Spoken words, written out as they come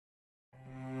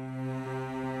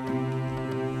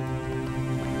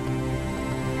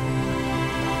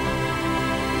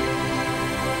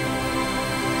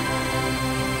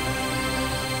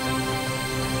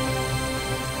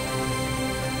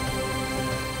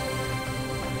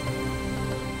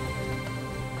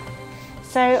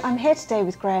So I'm here today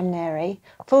with Graham Neary,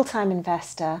 full-time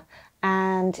investor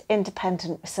and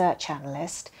independent research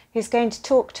analyst, who's going to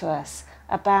talk to us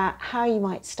about how you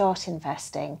might start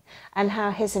investing and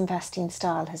how his investing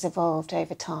style has evolved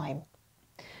over time.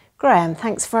 Graham,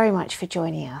 thanks very much for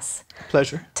joining us.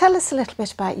 Pleasure. Tell us a little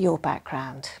bit about your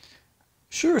background.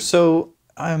 Sure. So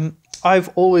I've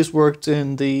always worked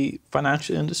in the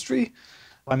financial industry.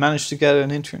 I managed to get an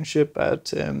internship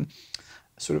at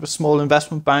sort of a small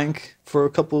investment bank for a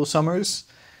couple of summers.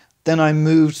 Then I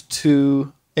moved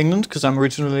to England because I'm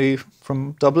originally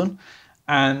from Dublin,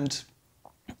 and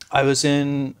I was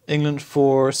in England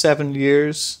for 7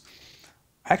 years.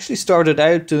 I actually started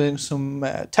out doing some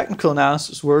technical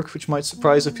analysis work, which might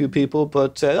surprise a few people,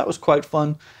 but that was quite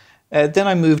fun. Then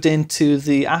I moved into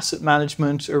the asset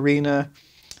management arena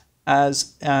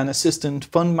as an assistant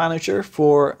fund manager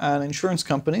for an insurance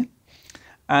company.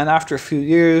 And after a few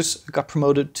years, I got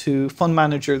promoted to fund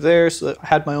manager there, so that I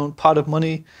had my own pot of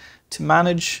money to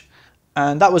manage.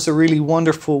 And that was a really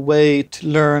wonderful way to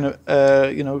learn,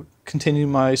 continue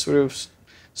my sort of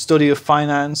study of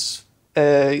finance,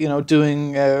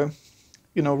 doing,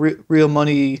 real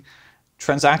money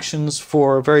transactions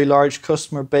for a very large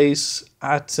customer base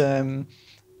at a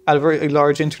very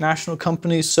large international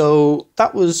company. So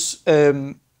that was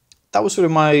sort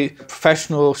of my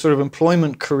professional sort of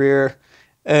employment career.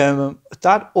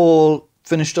 That all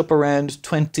finished up around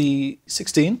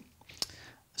 2016.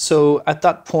 So at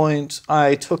that point,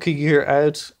 I took a year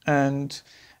out and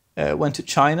went to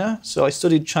China. So I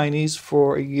studied Chinese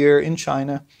for a year in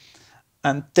China.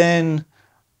 And then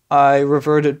I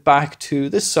reverted back to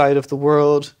this side of the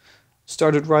world,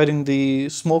 started writing the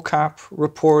small cap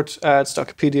report at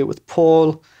Stockopedia with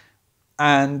Paul,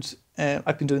 and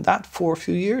I've been doing that for a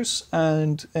few years.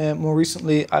 And more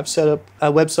recently, I've set up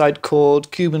a website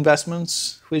called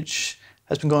Cube.Investments, which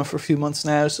has been going for a few months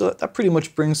now. So that pretty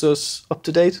much brings us up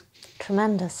to date.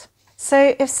 Tremendous.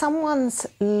 So if someone's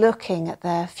looking at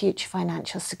their future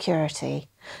financial security,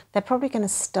 they're probably going to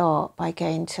start by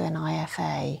going to an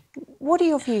IFA. What are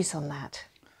your views on that?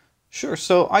 Sure.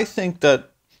 So I think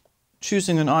that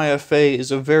choosing an IFA is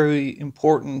a very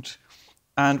important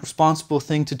and responsible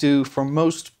thing to do for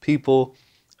most people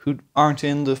who aren't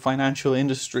in the financial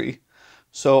industry.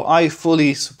 So I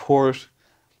fully support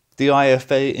the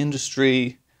IFA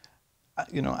industry.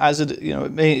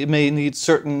 It may need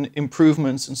certain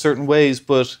improvements in certain ways,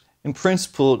 but in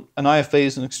principle, an IFA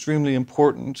is an extremely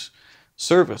important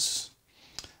service.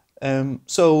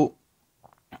 So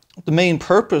the main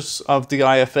purpose of the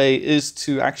IFA is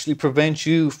to actually prevent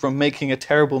you from making a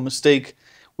terrible mistake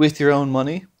with your own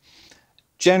money.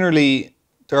 Generally,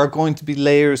 there are going to be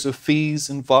layers of fees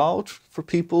involved for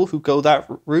people who go that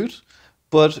route,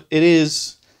 but it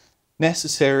is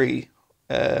necessary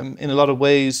in a lot of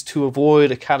ways to avoid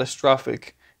a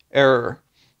catastrophic error.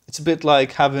 It's a bit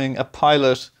like having a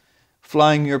pilot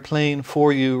flying your plane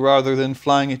for you rather than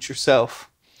flying it yourself.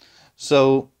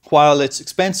 So while it's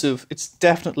expensive, it's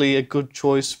definitely a good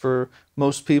choice for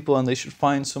most people, and they should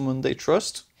find someone they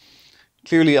trust.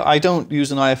 Clearly, I don't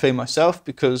use an IFA myself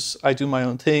because I do my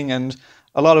own thing, and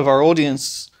a lot of our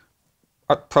audience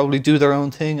probably do their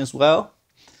own thing as well.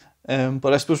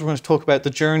 But I suppose we're going to talk about the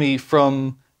journey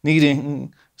from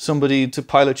needing somebody to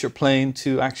pilot your plane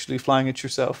to actually flying it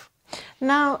yourself.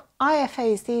 Now,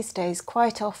 IFAs these days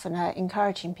quite often are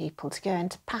encouraging people to go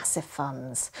into passive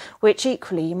funds, which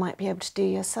equally you might be able to do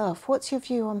yourself. What's your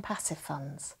view on passive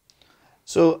funds?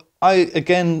 So I,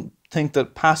 again, think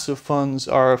that passive funds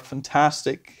are a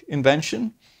fantastic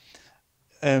invention.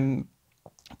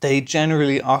 They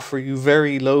generally offer you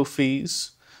very low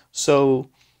fees. So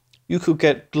you could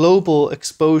get global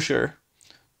exposure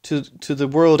to the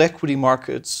world equity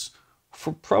markets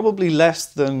for probably less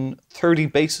than 30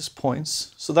 basis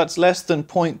points. So that's less than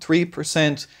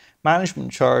 0.3%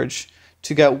 management charge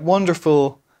to get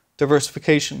wonderful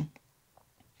diversification.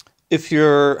 If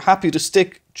you're happy to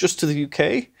stick just to the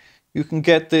UK, you can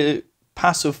get the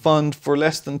passive fund for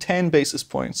less than 10 basis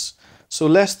points. So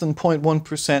less than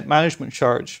 0.1% management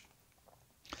charge.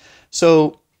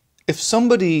 So if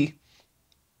somebody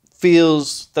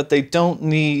feels that they don't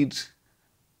need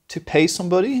to pay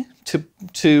somebody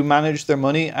to manage their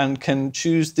money and can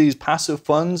choose these passive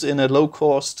funds in a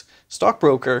low-cost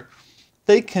stockbroker,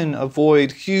 they can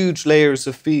avoid huge layers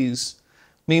of fees,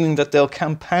 meaning that they'll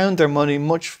compound their money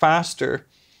much faster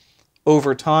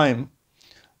over time.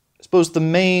 I suppose the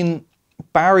main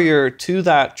barrier to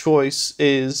that choice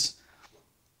is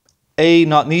A,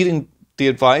 not needing the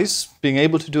advice, being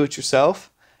able to do it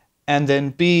yourself, and then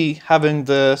B, having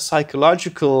the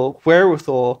psychological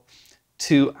wherewithal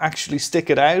to actually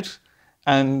stick it out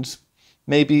and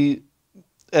maybe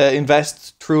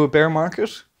invest through a bear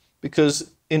market,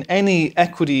 because in any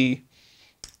equity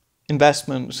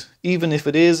investment, even if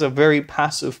it is a very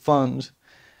passive fund,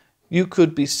 you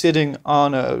could be sitting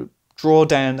on a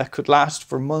drawdown that could last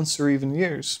for months or even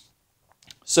years.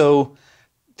 So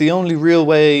the only real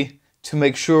way to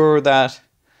make sure that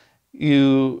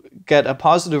you get a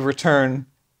positive return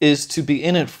is to be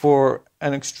in it for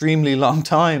an extremely long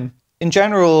time. In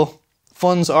general,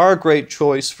 funds are a great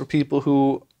choice for people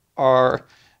who are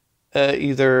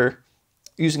either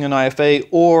using an IFA,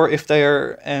 or if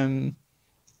they're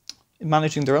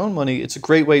managing their own money, it's a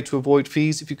great way to avoid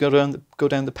fees if you go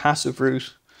down the passive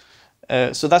route.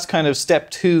 So that's kind of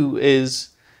step 2, is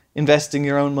investing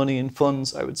your own money in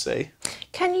funds, I would say.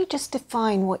 Can you just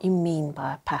define what you mean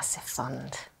by a passive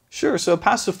fund? Sure. So a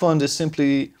passive fund is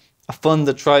simply a fund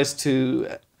that tries to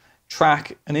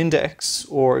track an index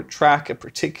or track a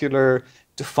particular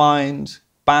defined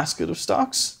basket of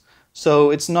stocks.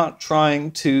 So it's not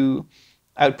trying to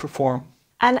outperform.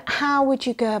 And how would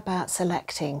you go about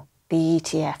selecting the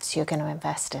ETFs you're going to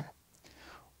invest in?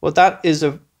 Well, that is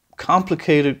a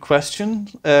complicated question.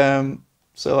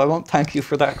 So I won't thank you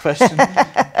for that question.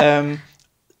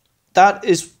 That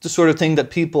is the sort of thing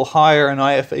that people hire an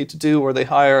IFA to do, or they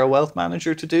hire a wealth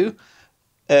manager to do.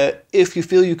 If you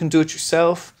feel you can do it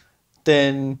yourself,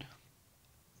 then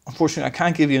unfortunately I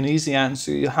can't give you an easy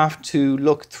answer. You have to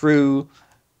look through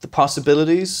the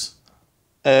possibilities.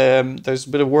 There's a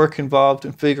bit of work involved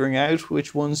in figuring out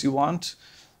which ones you want.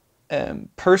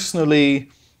 Personally,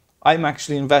 I'm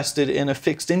actually invested in a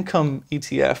fixed income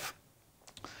ETF.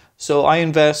 So I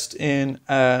invest in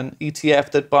an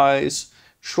ETF that buys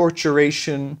short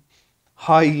duration,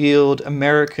 high yield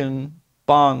American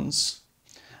bonds.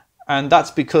 And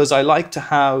that's because I like to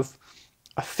have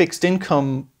a fixed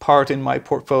income part in my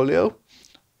portfolio,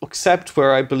 except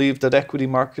where I believe that equity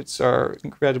markets are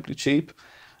incredibly cheap.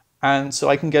 And so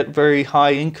I can get very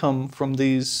high income from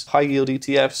these high yield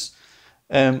ETFs.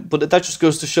 But that just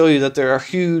goes to show you that there are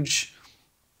huge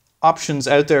options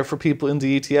out there for people in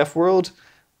the ETF world.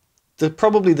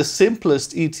 Probably the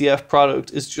simplest ETF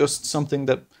product is just something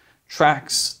that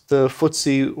tracks the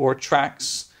FTSE or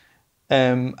tracks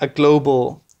a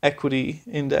global equity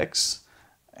index.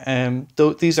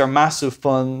 These are massive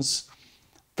funds,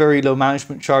 very low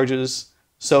management charges.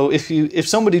 So if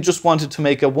somebody just wanted to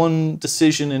make a one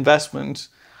decision investment,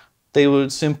 they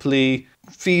would simply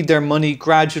feed their money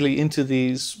gradually into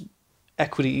these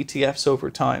equity ETFs over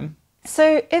time.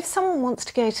 So if someone wants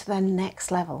to go to their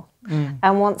next level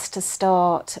and wants to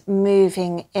start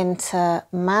moving into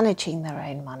managing their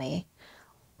own money,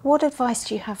 what advice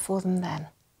do you have for them then?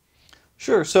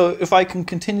 Sure. So if I can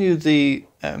continue the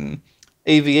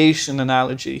aviation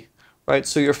analogy, right?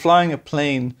 So you're flying a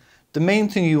plane. The main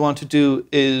thing you want to do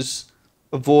is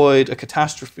avoid a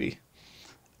catastrophe.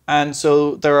 And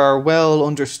so there are well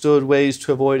understood ways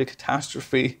to avoid a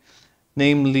catastrophe,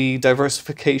 namely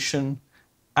diversification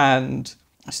and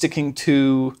sticking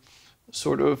to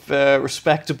sort of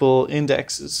respectable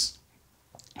indexes.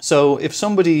 So if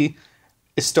somebody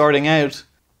is starting out,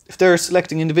 if they're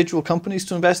selecting individual companies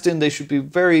to invest in, they should be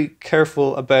very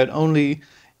careful about only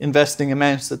investing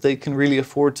amounts that they can really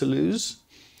afford to lose.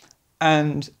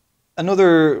 And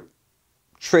another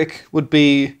trick would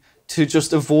be to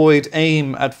just avoid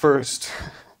AIM at first,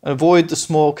 avoid the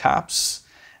small caps,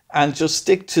 and just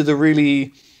stick to the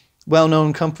really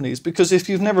well-known companies. Because if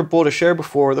you've never bought a share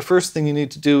before, the first thing you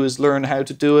need to do is learn how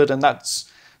to do it, and that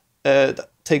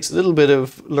takes a little bit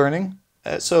of learning.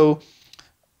 So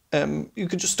you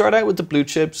could just start out with the blue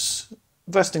chips,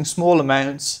 investing small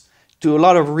amounts, do a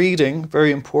lot of reading,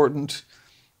 very important,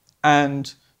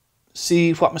 and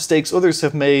see what mistakes others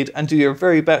have made, and do your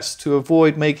very best to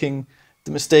avoid making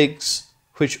the mistakes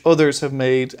which others have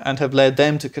made and have led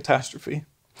them to catastrophe.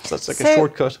 So that's like a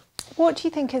shortcut. What do you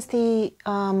think is the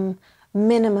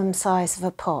minimum size of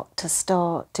a pot to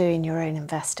start doing your own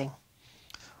investing?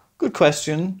 Good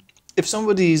question. If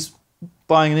somebody's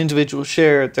buying an individual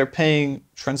share, they're paying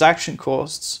transaction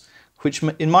costs, which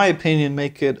in my opinion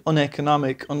make it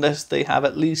uneconomic unless they have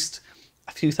at least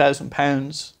a few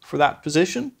 £1,000s for that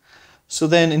position. So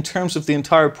then in terms of the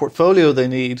entire portfolio they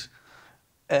need,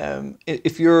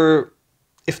 if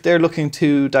they're looking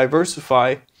to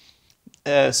diversify,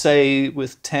 say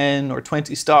with 10 or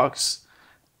 20 stocks,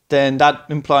 then that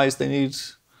implies they need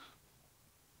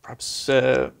perhaps,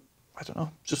 I don't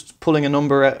know, just pulling a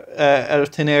number out of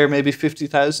thin air, maybe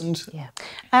 50,000. Yeah.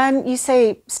 And you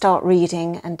say start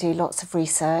reading and do lots of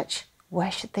research.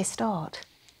 Where should they start?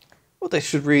 Well, they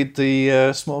should read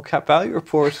the Small Cap Value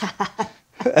Report.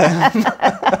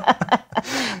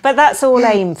 But that's all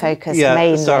AIM focused, yeah,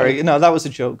 mainly. Sorry, no, that was a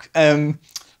joke.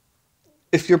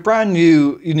 if you're brand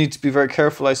new, you need to be very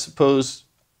careful, I suppose.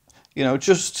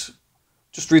 Just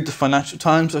read the Financial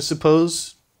Times, I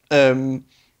suppose.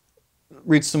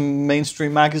 Read some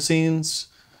mainstream magazines,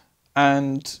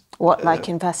 and what, like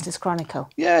Investors Chronicle?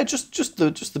 yeah, just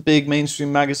the big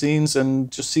mainstream magazines, and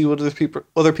just see what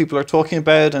other people are talking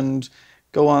about, and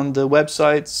go on the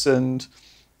websites, and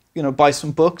buy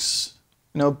some books.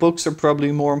 Books are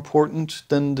probably more important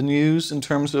than the news in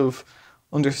terms of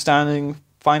understanding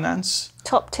finance.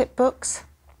 Top tip books?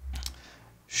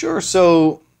 Sure.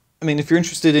 So, if you're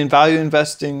interested in value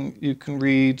investing, you can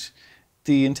read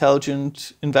The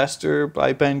Intelligent Investor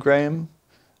by Ben Graham.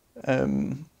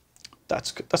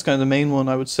 That's kind of the main one,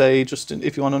 I would say,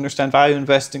 if you want to understand value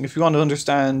investing. If you want to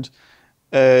understand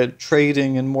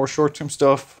trading and more short-term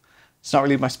stuff, it's not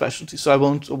really my specialty, so I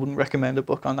wouldn't recommend a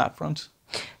book on that front.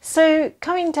 So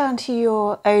coming down to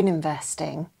your own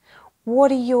investing,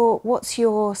 what's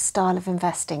your style of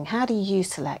investing? How do you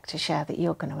select a share that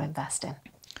you're going to invest in?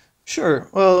 Sure.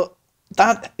 Well,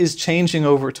 that is changing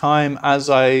over time as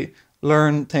I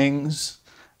learn things.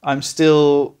 I'm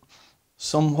still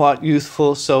somewhat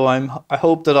youthful, so I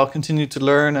hope that I'll continue to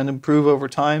learn and improve over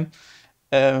time.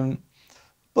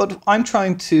 But I'm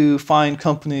trying to find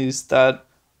companies that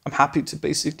I'm happy to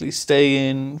basically stay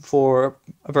in for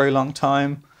a very long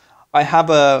time. I have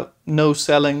a no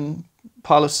selling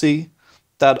policy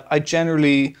that I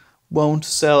generally won't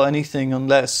sell anything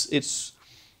unless it's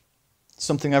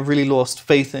something I've really lost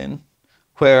faith in,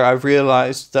 where I've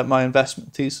realized that my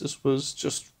investment thesis was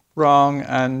just wrong,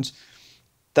 and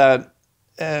that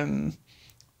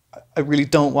I really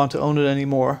don't want to own it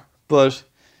anymore. But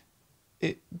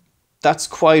that's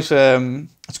quite a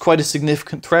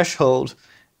significant threshold.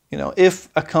 If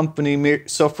a company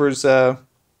suffers a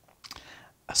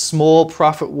small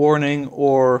profit warning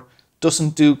or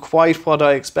doesn't do quite what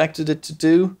I expected it to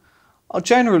do, I'll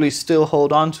generally still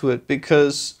hold on to it,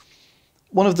 because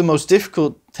one of the most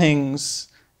difficult things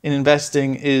in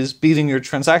investing is beating your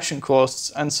transaction costs.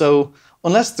 And so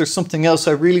unless there's something else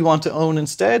I really want to own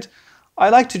instead, I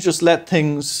like to just let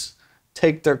things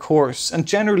take their course. And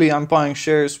generally I'm buying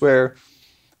shares where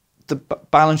the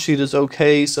balance sheet is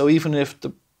okay. So even if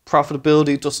the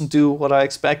profitability doesn't do what I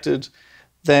expected,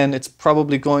 then it's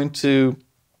probably going to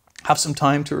have some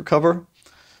time to recover.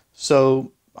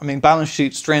 So, balance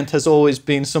sheet strength has always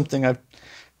been something I've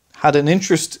had an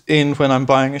interest in when I'm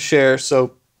buying a share.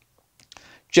 So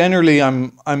generally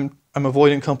I'm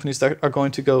avoiding companies that are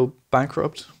going to go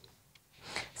bankrupt.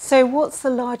 So what's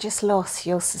the largest loss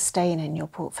you'll sustain in your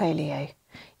portfolio?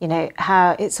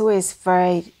 How it's always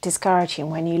very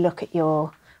discouraging when you look at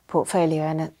your portfolio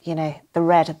and the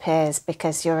red appears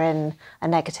because you're in a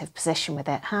negative position with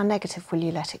it. How negative will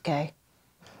you let it go?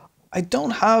 I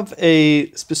don't have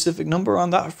a specific number on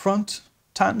that front,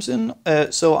 Tamzin.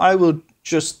 So I will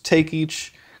just take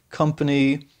each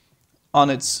company on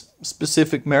its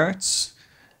specific merits.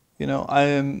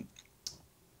 I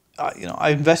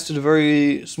invested a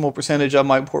very small percentage of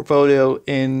my portfolio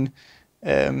in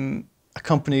a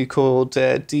company called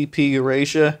DP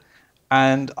Eurasia,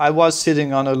 and I was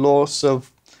sitting on a loss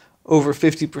of over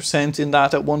 50% in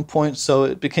that at one point, so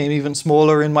it became even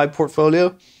smaller in my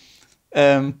portfolio.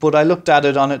 But I looked at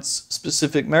it on its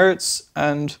specific merits,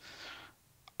 and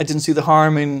I didn't see the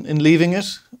harm in leaving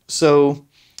it. So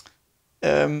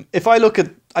if I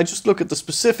just look at the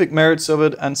specific merits of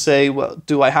it and say, well,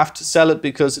 do I have to sell it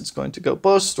because it's going to go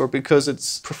bust, or because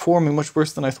it's performing much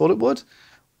worse than I thought it would?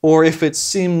 Or if it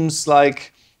seems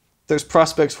like there's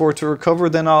prospects for it to recover,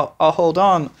 then I'll hold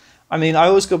on. I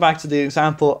always go back to the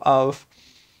example of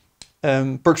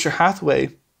Berkshire Hathaway,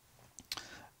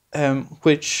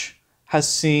 which has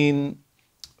seen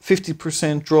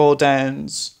 50%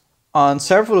 drawdowns on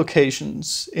several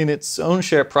occasions in its own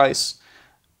share price.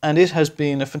 And it has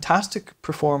been a fantastic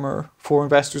performer for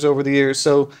investors over the years.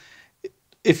 So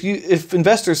if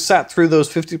investors sat through those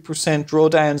 50%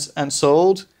 drawdowns and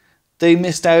sold, they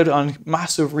missed out on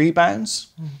massive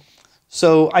rebounds.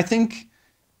 So I think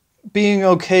being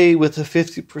okay with a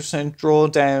 50%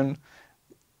 drawdown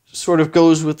sort of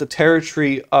goes with the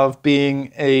territory of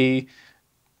being a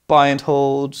buy and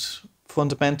hold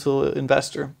fundamental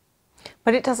investor.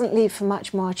 But it doesn't leave for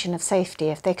much margin of safety.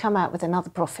 If they come out with another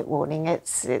profit warning,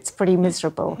 it's pretty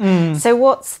miserable. So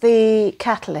what's the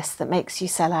catalyst that makes you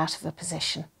sell out of a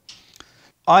position?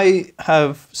 I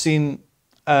have seen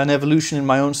an evolution in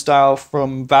my own style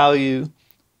from value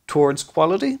towards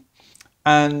quality.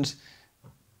 And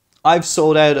I've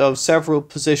sold out of several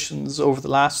positions over the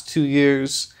last 2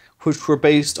 years, which were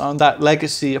based on that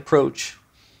legacy approach.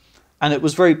 And it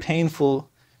was very painful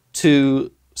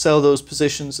to sell those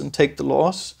positions and take the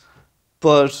loss.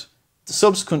 But the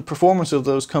subsequent performance of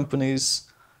those companies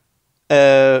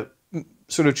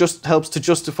sort of just helps to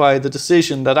justify the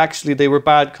decision that actually they were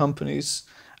bad companies,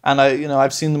 and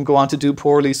I've seen them go on to do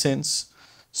poorly since.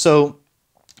 So,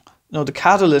 the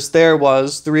catalyst there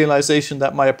was the realization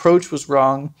that my approach was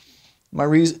wrong,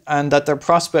 and that their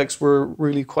prospects were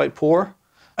really quite poor.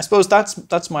 I suppose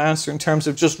that's my answer in terms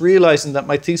of just realizing that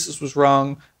my thesis was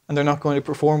wrong and they're not going to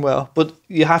perform well. But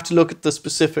you have to look at the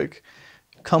specific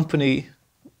company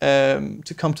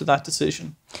to come to that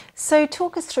decision. So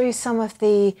talk us through some of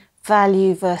the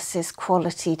value versus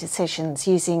quality decisions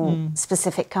using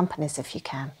specific companies, if you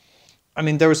can. I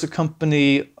mean, there was a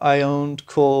company I owned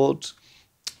called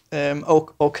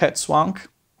Oket Swank,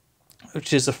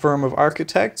 which is a firm of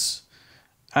architects.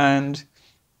 And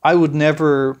I would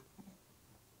never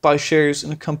buy shares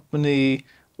in a company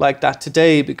like that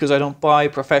today because I don't buy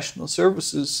professional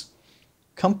services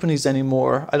companies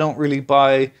anymore. I don't really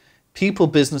buy people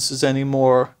businesses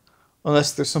anymore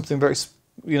unless there's something very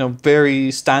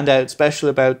standout, special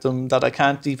about them that I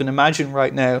can't even imagine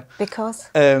right now. Because?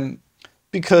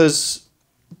 Because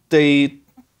they're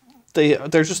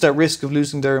just at risk of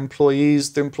losing their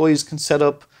employees. Their employees can set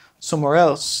up somewhere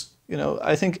else.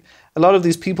 I think a lot of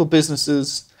these people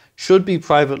businesses should be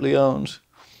privately owned.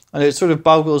 And it sort of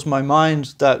boggles my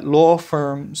mind that law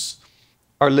firms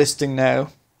are listing now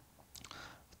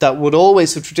that would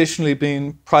always have traditionally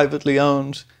been privately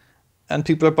owned, and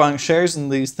people are buying shares in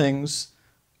these things.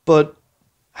 But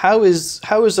how is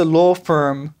a law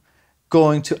firm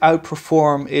going to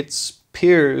outperform its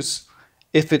peers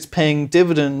if it's paying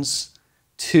dividends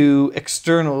to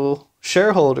external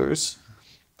shareholders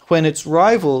when its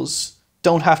rivals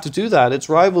don't have to do that? Its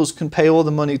rivals can pay all the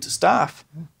money to staff.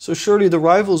 So surely the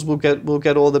rivals will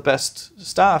get all the best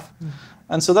staff.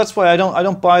 And so that's why I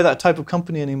don't buy that type of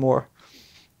company anymore.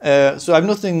 So I have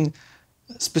nothing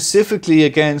specifically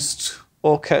against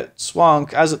Oket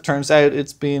Swank. As it turns out,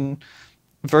 it's been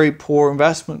a very poor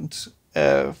investment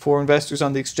for investors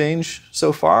on the exchange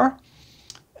so far.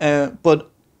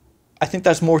 But I think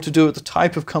that's more to do with the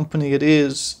type of company it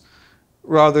is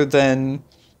rather than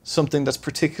something that's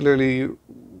particularly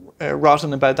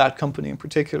rotten about that company in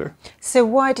particular. So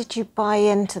why did you buy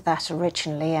into that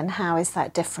originally, and how is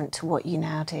that different to what you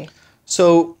now do?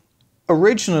 So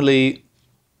originally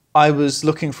I was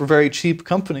looking for very cheap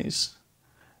companies,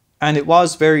 and it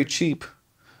was very cheap.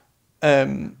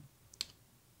 It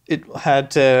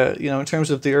had, in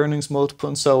terms of the earnings multiple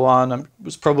and so on, it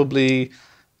was probably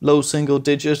low single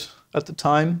digit at the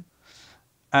time.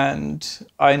 And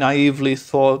I naively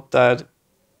thought that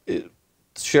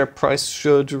share price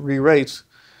should re-rate.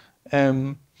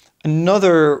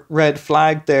 Another red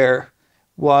flag there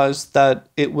was that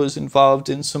it was involved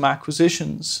in some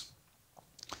acquisitions.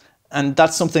 And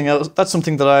that's something else. That's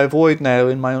something that I avoid now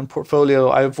in my own portfolio.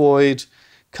 I avoid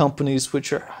companies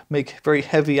which make very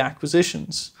heavy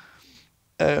acquisitions.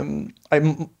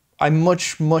 I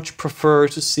much prefer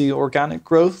to see organic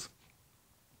growth.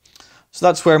 So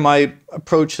that's where my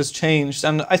approach has changed.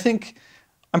 And I think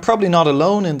I'm probably not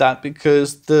alone in that,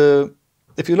 because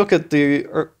if you look at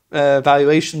the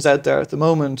valuations out there at the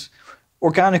moment,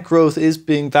 organic growth is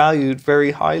being valued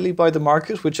very highly by the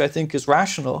market, which I think is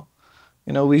rational.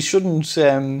 We shouldn't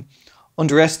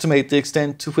underestimate the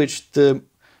extent to which the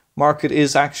market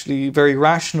is actually very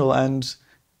rational, and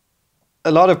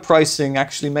a lot of pricing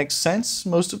actually makes sense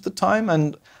most of the time.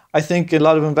 And I think a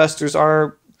lot of investors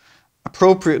are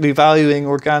appropriately valuing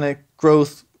organic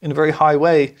growth in a very high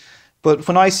way. But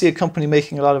when I see a company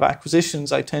making a lot of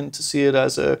acquisitions, I tend to see it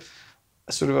as a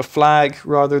sort of a flag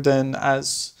rather than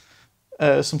as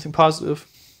something positive.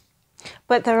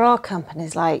 But there are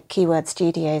companies like Keyword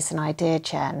Studios and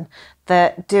IdeaGen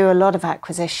that do a lot of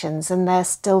acquisitions, and they're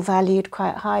still valued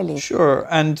quite highly. Sure.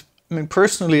 And I mean,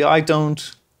 personally, I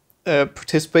don't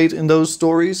participate in those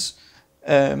stories.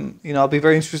 I'll be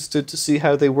very interested to see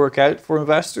how they work out for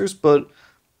investors. But,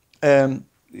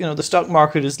 the stock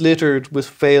market is littered with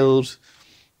failed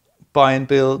buy and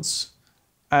builds,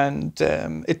 and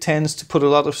it tends to put a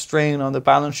lot of strain on the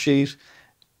balance sheet.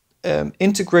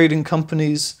 Integrating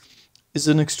companies is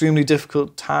an extremely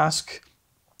difficult task.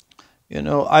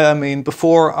 I mean,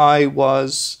 before I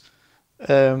was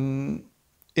in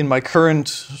my current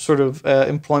sort of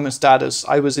employment status,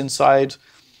 I was inside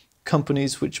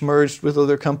companies which merged with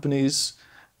other companies,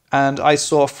 and I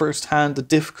saw firsthand the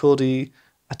difficulty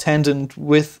attendant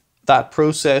with that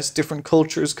process, different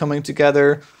cultures coming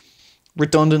together,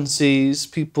 redundancies,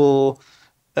 people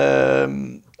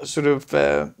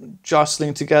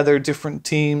jostling together different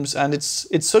teams. And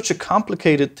it's such a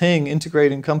complicated thing,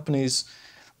 integrating companies,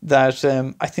 that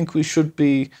I think we should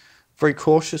be very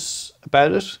cautious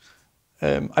about it.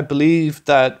 I believe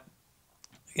that,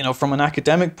 from an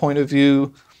academic point of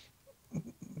view,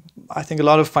 I think a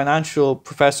lot of financial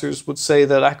professors would say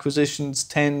that acquisitions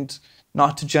tend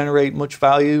not to generate much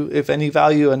value, if any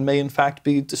value, and may in fact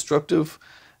be destructive,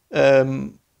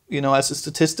 as a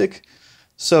statistic.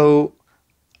 So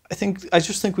I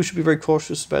just think we should be very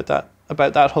cautious about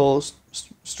that whole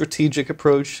strategic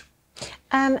approach.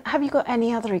 And have you got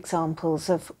any other examples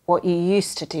of what you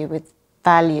used to do with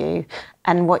value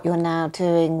and what you're now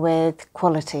doing with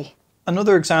quality?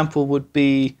 Another example would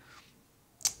be,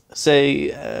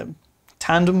 say,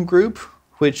 Tandem Group,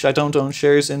 which I don't own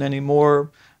shares in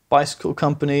anymore, bicycle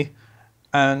company,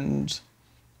 and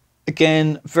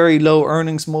again, very low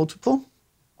earnings multiple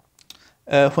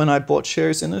when I bought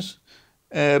shares in it,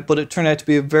 but it turned out to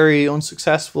be a very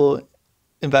unsuccessful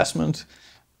investment.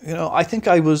 I think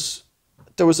there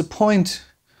was a point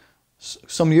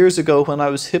some years ago when I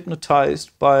was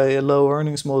hypnotized by a low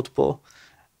earnings multiple,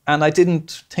 and I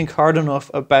didn't think hard enough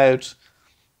about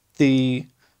the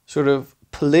sort of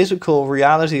political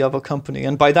reality of a company.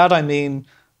 And by that I mean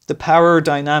the power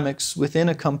dynamics within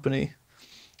a company.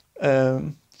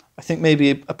 I think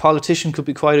maybe a politician could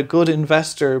be quite a good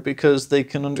investor because they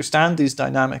can understand these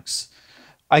dynamics.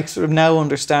 I sort of now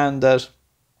understand that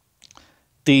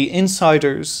the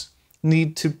insiders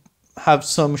need to have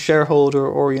some shareholder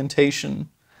orientation,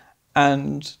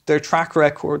 and their track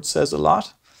record says a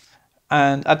lot.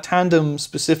 And at Tandem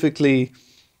specifically,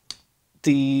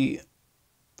 the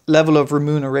level of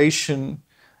remuneration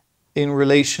in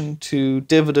relation to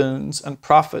dividends and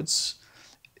profits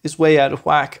is way out of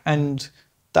whack. And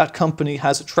that company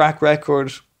has a track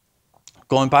record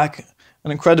going back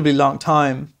an incredibly long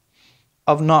time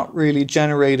of not really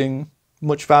generating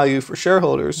much value for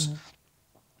shareholders. Mm.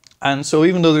 And so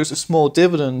even though there's a small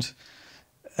dividend,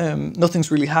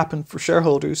 nothing's really happened for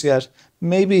shareholders yet.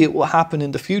 Maybe it will happen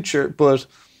in the future, but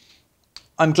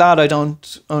I'm glad I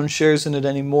don't own shares in it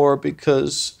anymore,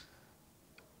 because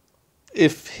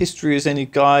if history is any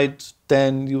guide,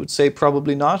 then you would say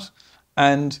probably not.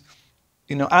 And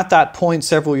at that point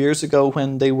several years ago,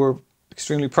 when they were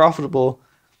extremely profitable,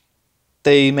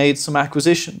 they made some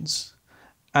acquisitions,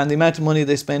 and the amount of money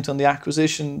they spent on the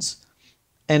acquisitions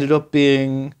ended up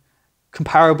being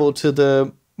comparable to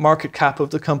the market cap of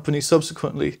the company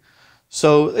subsequently.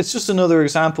 So it's just another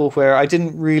example where I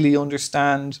didn't really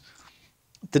understand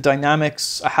the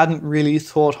dynamics. I hadn't really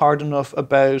thought hard enough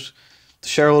about the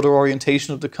shareholder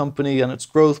orientation of the company and its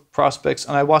growth prospects,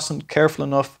 and I wasn't careful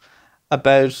enough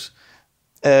about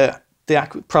the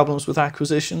problems with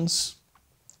acquisitions.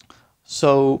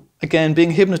 So again,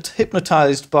 being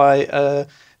hypnotized by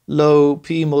low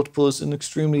PE multiple is an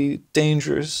extremely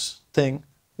dangerous thing,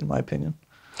 in my opinion.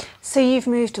 So you've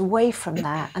moved away from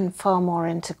that and far more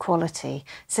into quality.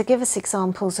 So give us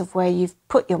examples of where you've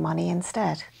put your money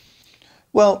instead.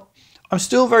 Well, I'm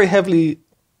still very heavily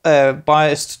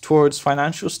biased towards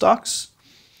financial stocks.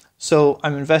 So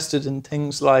I'm invested in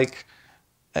things like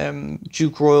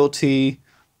Duke Royalty,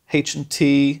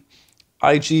 H&T,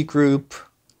 IG Group,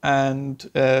 and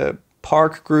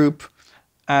Park Group,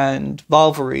 and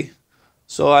Volvery.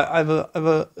 So I have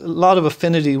a lot of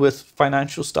affinity with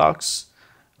financial stocks,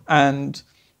 and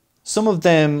some of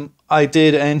them I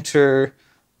did enter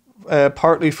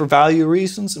partly for value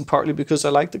reasons and partly because I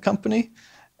like the company.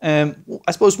 I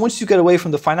suppose once you get away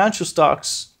from the financial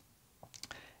stocks,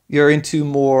 you're into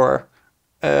more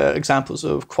examples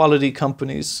of quality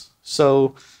companies.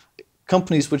 So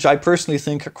companies which I personally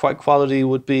think are quite quality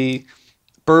would be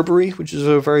Burberry, which is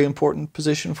a very important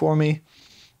position for me.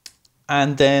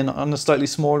 And then on a slightly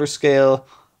smaller scale,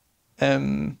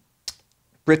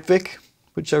 Britvic,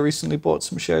 which I recently bought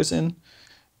some shares in.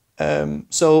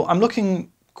 So I'm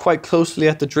looking quite closely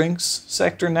at the drinks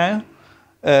sector now.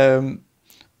 I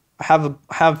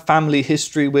have family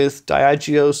history with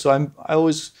Diageo, so I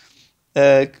always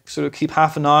sort of keep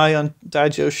half an eye on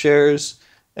Diageo shares.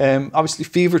 Obviously,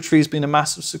 Fever-Tree has been a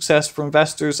massive success for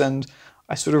investors, and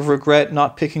I sort of regret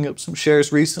not picking up some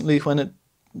shares recently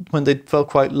when they felt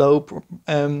quite low.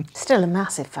 Still a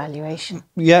massive valuation.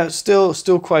 Yeah,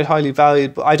 still quite highly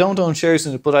valued, but I don't own shares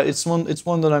in it. But it's one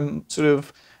that I'm sort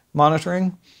of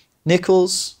monitoring.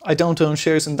 Nichols, I don't own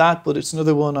shares in that, but it's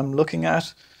another one I'm looking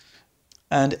at.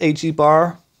 And AG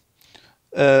Bar,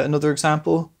 another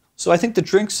example. So I think the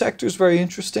drink sector is very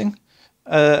interesting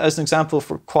as an example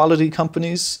for quality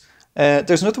companies.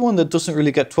 There's another one that doesn't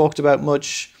really get talked about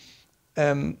much,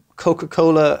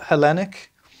 Coca-Cola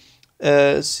Hellenic,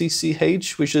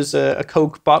 CCH, which is a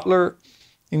Coke bottler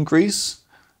in Greece,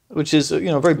 which is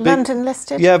very big. London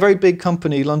listed? Yeah, very big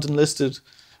company, London listed.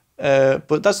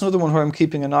 But that's another one where I'm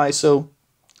keeping an eye. So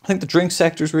I think the drink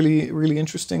sector is really, really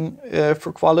interesting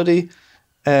for quality.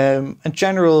 And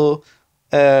general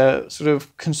sort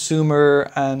of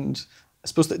consumer and I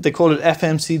suppose they call it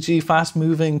FMCG,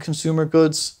 fast-moving consumer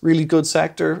goods, really good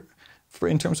sector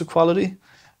in terms of quality.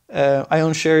 I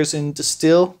own shares in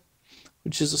Distill,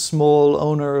 which is a small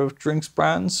owner of drinks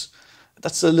brands.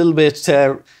 That's a little bit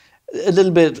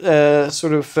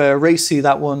racy,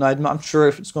 that one. I'm not sure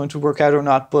if it's going to work out or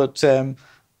not, but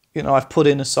I've put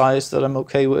in a size that I'm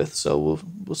okay with, so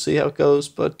we'll see how it goes.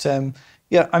 But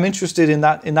yeah, I'm interested in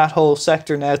that whole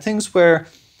sector now. Things where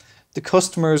the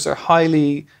customers are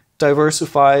highly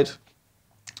diversified,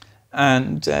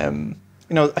 and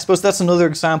I suppose that's another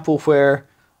example where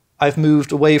I've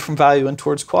moved away from value and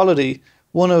towards quality.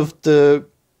 One of the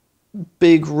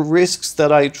big risks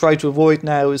that I try to avoid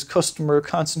now is customer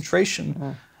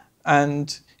concentration.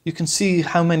 And you can see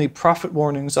how many profit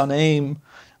warnings on AIM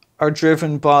are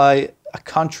driven by a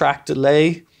contract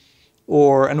delay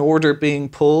or an order being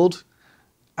pulled.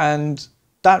 And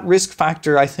that risk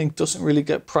factor, I think, doesn't really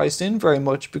get priced in very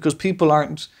much because people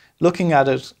aren't looking at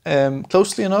it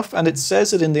closely enough. And it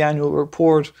says it in the annual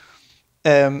report.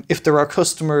 If there are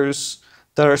customers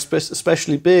that are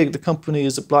especially big, the company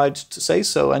is obliged to say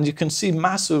so. And you can see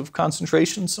massive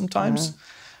concentrations sometimes.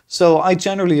 So I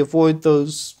generally avoid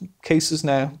those cases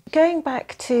now. Going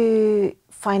back to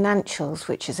financials,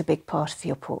 which is a big part of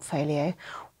your portfolio,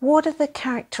 what are the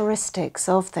characteristics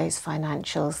of those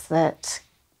financials that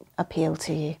appeal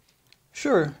to you?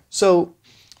 Sure. So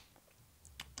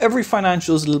every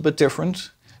financial is a little bit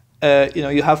different.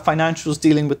 You have financials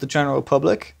dealing with the general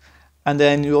public, and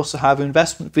then you also have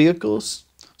investment vehicles.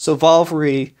 So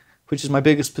Valvary, which is my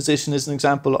biggest position, is an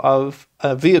example of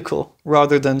a vehicle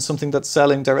rather than something that's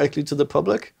selling directly to the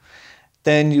public.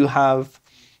 Then you have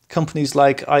companies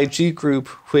like IG Group,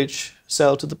 which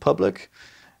sell to the public.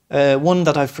 One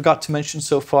that I forgot to mention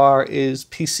so far is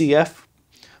PCF,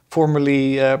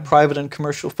 formerly Private and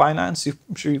Commercial Finance.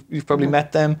 I'm sure you've probably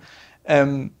met them.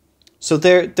 So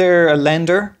they're a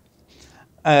lender,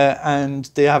 and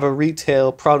they have a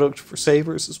retail product for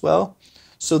savers as well.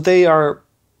 So they're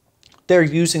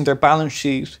using their balance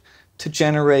sheet to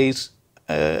generate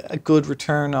a good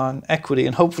return on equity,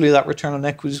 and hopefully that return on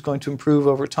equity is going to improve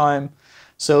over time.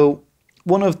 So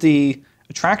one of the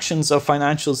attractions of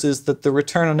financials is that the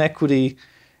return on equity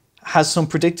has some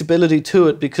predictability to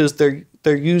it because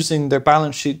they're using their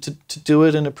balance sheet to do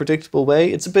it in a predictable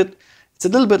way. It's a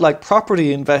little bit like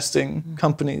property investing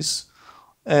companies,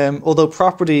 although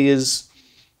property is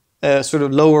sort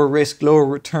of lower risk, lower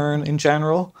return in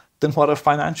general than what a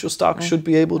financial stock should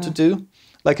be able to do.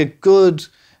 Like a good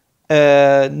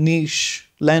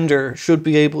niche lender should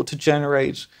be able to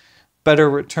generate better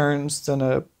returns than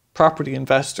a property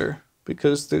investor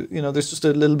because there's just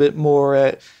a little bit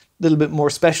more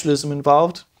specialism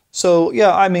involved. So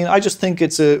yeah, I mean, I just think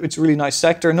it's a really nice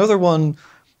sector. Another one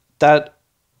that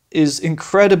is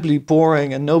incredibly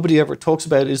boring and nobody ever talks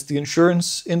about is the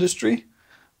insurance industry.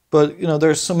 But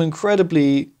there's some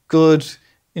incredibly good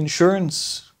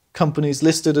insurance companies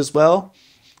listed as well.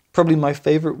 Probably my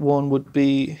favorite one would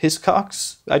be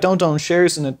Hiscox. I don't own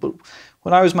shares in it, but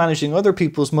when I was managing other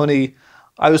people's money,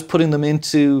 I was putting them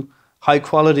into high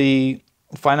quality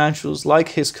financials like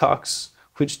Hiscox,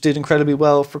 which did incredibly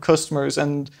well for customers.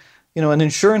 And an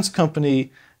insurance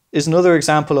company is another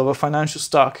example of a financial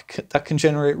stock that can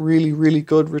generate really, really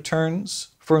good returns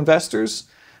for investors,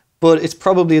 but it's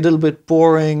probably a little bit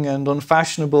boring and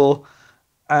unfashionable,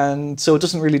 and so it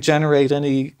doesn't really generate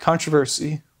any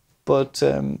controversy. But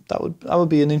that would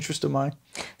be an interest of mine.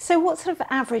 So what sort of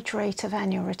average rate of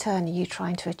annual return are you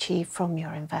trying to achieve from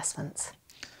your investments?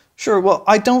 Sure. Well,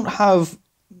 I don't have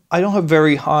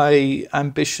very high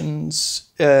ambitions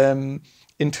in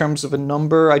terms of a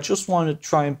number. I just want to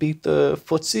try and beat the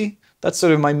FTSE. That's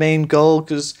sort of my main goal,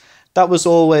 because that was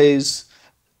always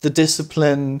the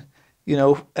discipline.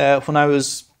 When I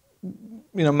was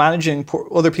managing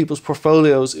other people's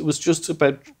portfolios, it was just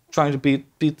about trying to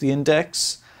beat the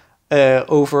index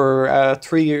over a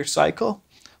 3-year cycle.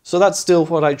 So that's still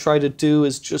what I try to do,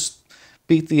 is just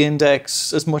beat the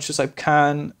index as much as I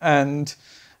can. And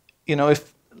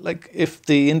if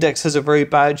the index has a very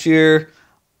bad year,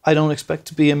 I don't expect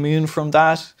to be immune from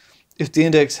that. If the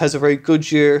index has a very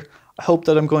good year, I hope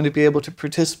that I'm going to be able to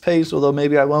participate, although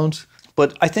maybe I won't.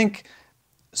 But I think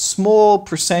small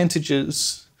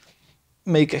percentages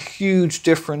make a huge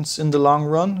difference in the long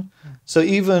run. So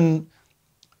even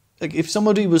if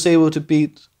somebody was able to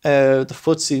beat the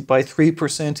FTSE by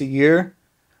 3% a year,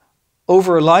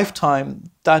 over a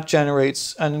lifetime, that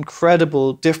generates an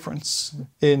incredible difference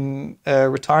in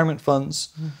retirement funds.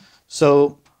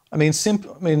 So,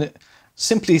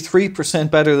 simply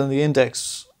 3% better than the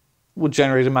index would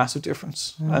generate a massive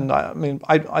difference. And I mean,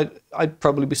 I'd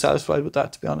probably be satisfied with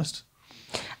that, to be honest.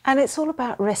 And it's all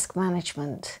about risk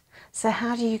management. So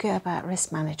how do you go about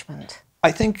risk management?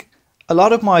 I think a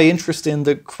lot of my interest in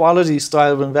the quality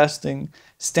style of investing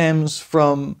stems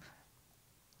from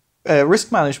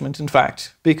risk management, in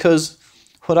fact, because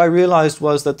what I realized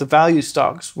was that the value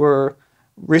stocks were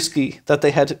risky, that they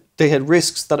had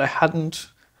risks that I hadn't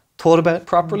thought about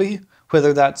properly,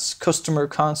 whether that's customer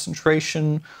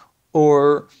concentration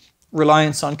or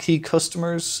reliance on key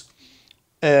customers,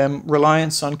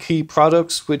 reliance on key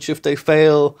products, which if they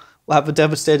fail will have a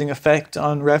devastating effect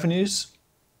on revenues.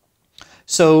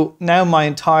 So now my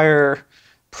entire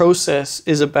process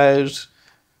is about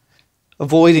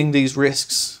avoiding these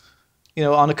risks. You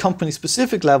know, on a company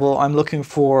specific level, I'm looking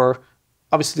for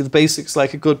obviously the basics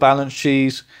like a good balance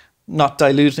sheet, not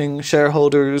diluting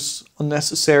shareholders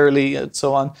unnecessarily and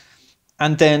so on.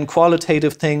 And then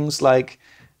qualitative things like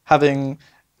having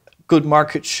good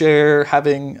market share,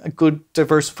 having a good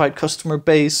diversified customer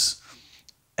base,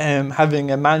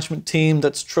 having a management team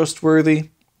that's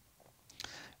trustworthy.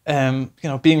 You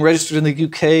know, being registered in the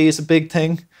UK is a big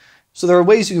thing. So there are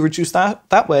ways you reduce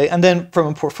that way. And then from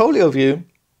a portfolio view,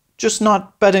 just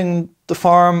not betting the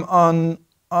farm on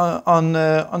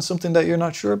something that you're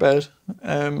not sure about,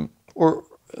 or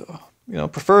you know,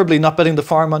 preferably not betting the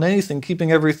farm on anything,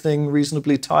 keeping everything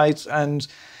reasonably tight and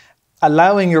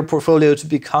allowing your portfolio to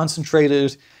be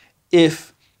concentrated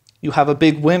if you have a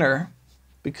big winner,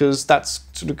 because that's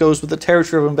sort of goes with the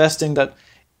territory of investing, that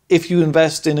if you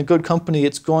invest in a good company,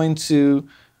 it's going to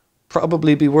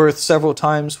probably be worth several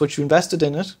times what you invested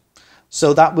in it.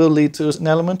 So that will lead to an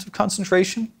element of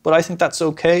concentration, but I think that's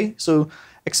okay. So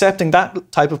accepting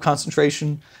that type of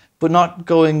concentration, but not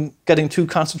getting too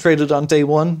concentrated on day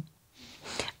one.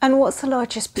 And what's the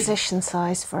largest position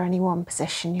size for any one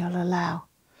position you'll allow?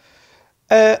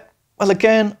 Well,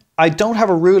 again, I don't have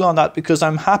a rule on that because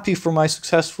I'm happy for my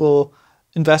successful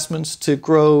investments to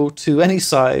grow to any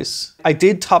size. I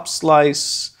did top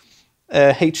slice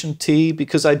H&T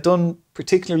because I'd done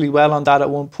particularly well on that at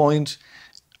one point.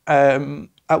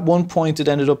 At one point, it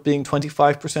ended up being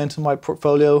 25% of my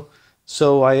portfolio.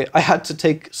 So I had to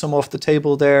take some off the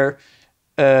table there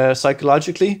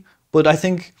psychologically. But I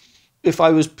think if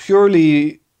I was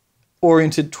purely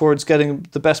oriented towards getting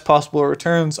the best possible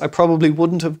returns, I probably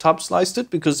wouldn't have top sliced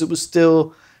it because it was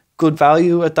still good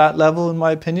value at that level, in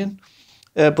my opinion.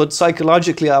 But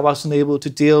psychologically, I wasn't able to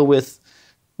deal with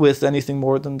anything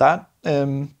more than that.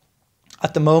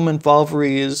 At the moment,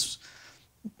 Volvery is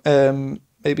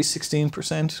maybe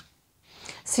 16%.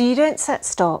 So you don't set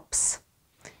stops.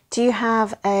 Do you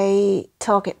have a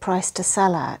target price to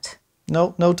sell at?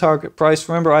 No target price.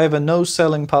 Remember, I have a no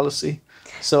selling policy.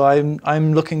 So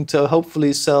I'm looking to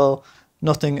hopefully sell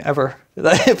nothing ever.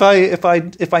 If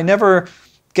I never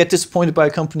get disappointed by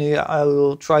a company, I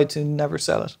will try to never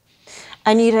sell it.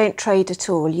 And you don't trade at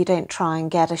all? You don't try and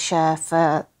get a share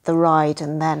for the ride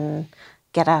and then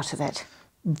get out of it?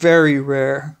 Very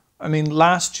rare. I mean,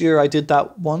 last year I did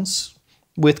that once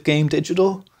with Game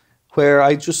Digital, where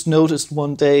I just noticed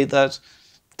one day that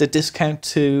the discount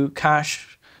to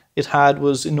cash it had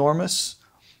was enormous.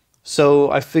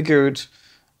 So I figured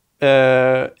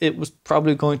it was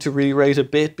probably going to re-rate a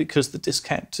bit because the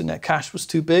discount to net cash was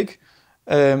too big.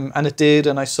 And it did,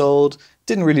 and I sold.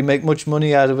 Didn't really make much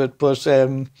money out of it, but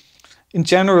in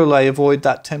general, I avoid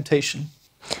that temptation.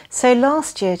 So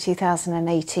last year,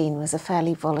 2018, was a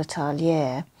fairly volatile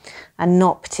year and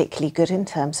not particularly good in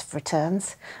terms of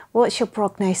returns. What's your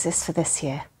prognosis for this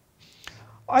year?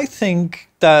 I think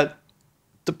that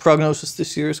the prognosis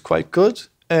this year is quite good.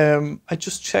 I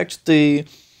just checked the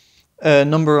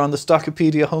number on the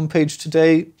Stockopedia homepage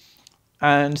today,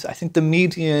 and I think the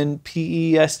median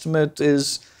PE estimate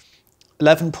is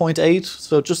 11.8,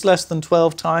 so just less than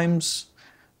 12 times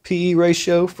PE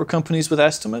ratio for companies with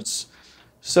estimates.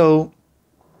 So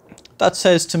that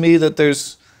says to me that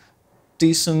there's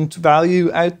decent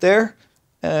value out there.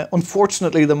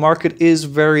 Unfortunately, the market is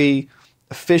very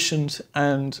efficient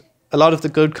and a lot of the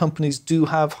good companies do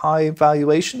have high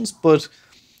valuations, but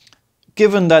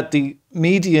given that the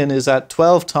median is at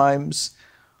 12 times,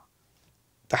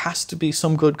 there has to be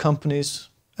some good companies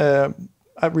at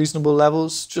reasonable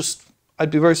levels. Just,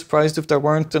 I'd be very surprised if there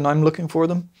weren't, and I'm looking for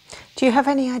them. Do you have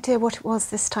any idea what it was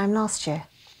this time last year?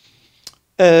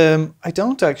 I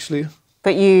don't actually.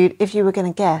 But if you were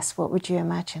going to guess, what would you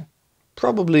imagine?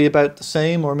 Probably about the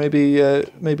same, or maybe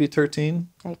 13.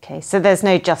 Okay, so there's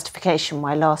no justification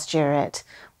why last year it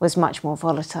was much more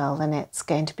volatile than it's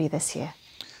going to be this year?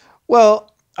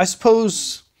 Well, I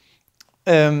suppose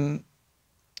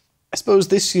I suppose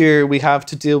this year we have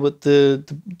to deal with the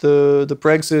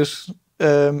Brexit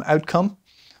outcome,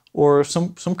 or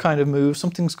some kind of move.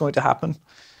 Something's going to happen,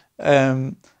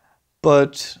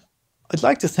 but I'd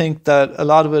like to think that a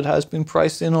lot of it has been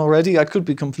priced in already. I could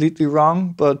be completely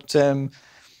wrong, but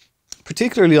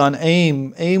particularly on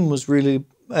AIM was really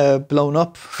blown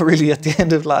up really at the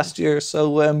end of last year.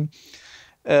 So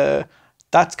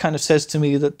that kind of says to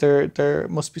me that there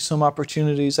must be some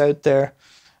opportunities out there.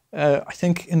 I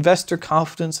think investor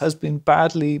confidence has been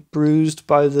badly bruised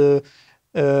by the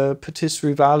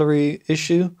patisserie Valerie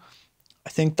issue. I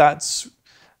think that's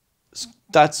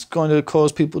going to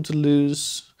cause people to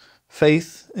lose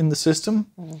faith in the system,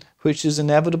 which is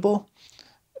inevitable.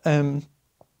 And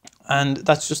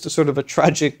that's just a sort of a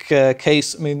tragic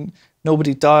case. I mean,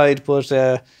 nobody died, but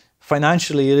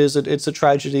financially it's a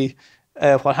tragedy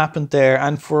what happened there,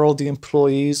 and for all the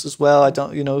employees as well.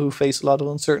 Who face a lot of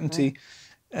uncertainty.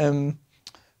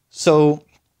 So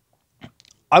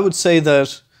I would say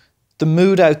that the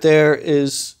mood out there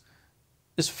is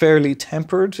fairly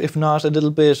tempered, if not a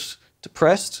little bit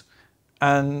depressed,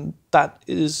 and that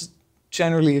is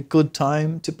generally a good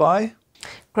time to buy.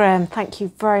 Graham, thank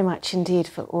you very much indeed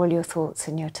for all your thoughts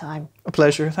and your time. A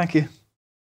pleasure, thank you.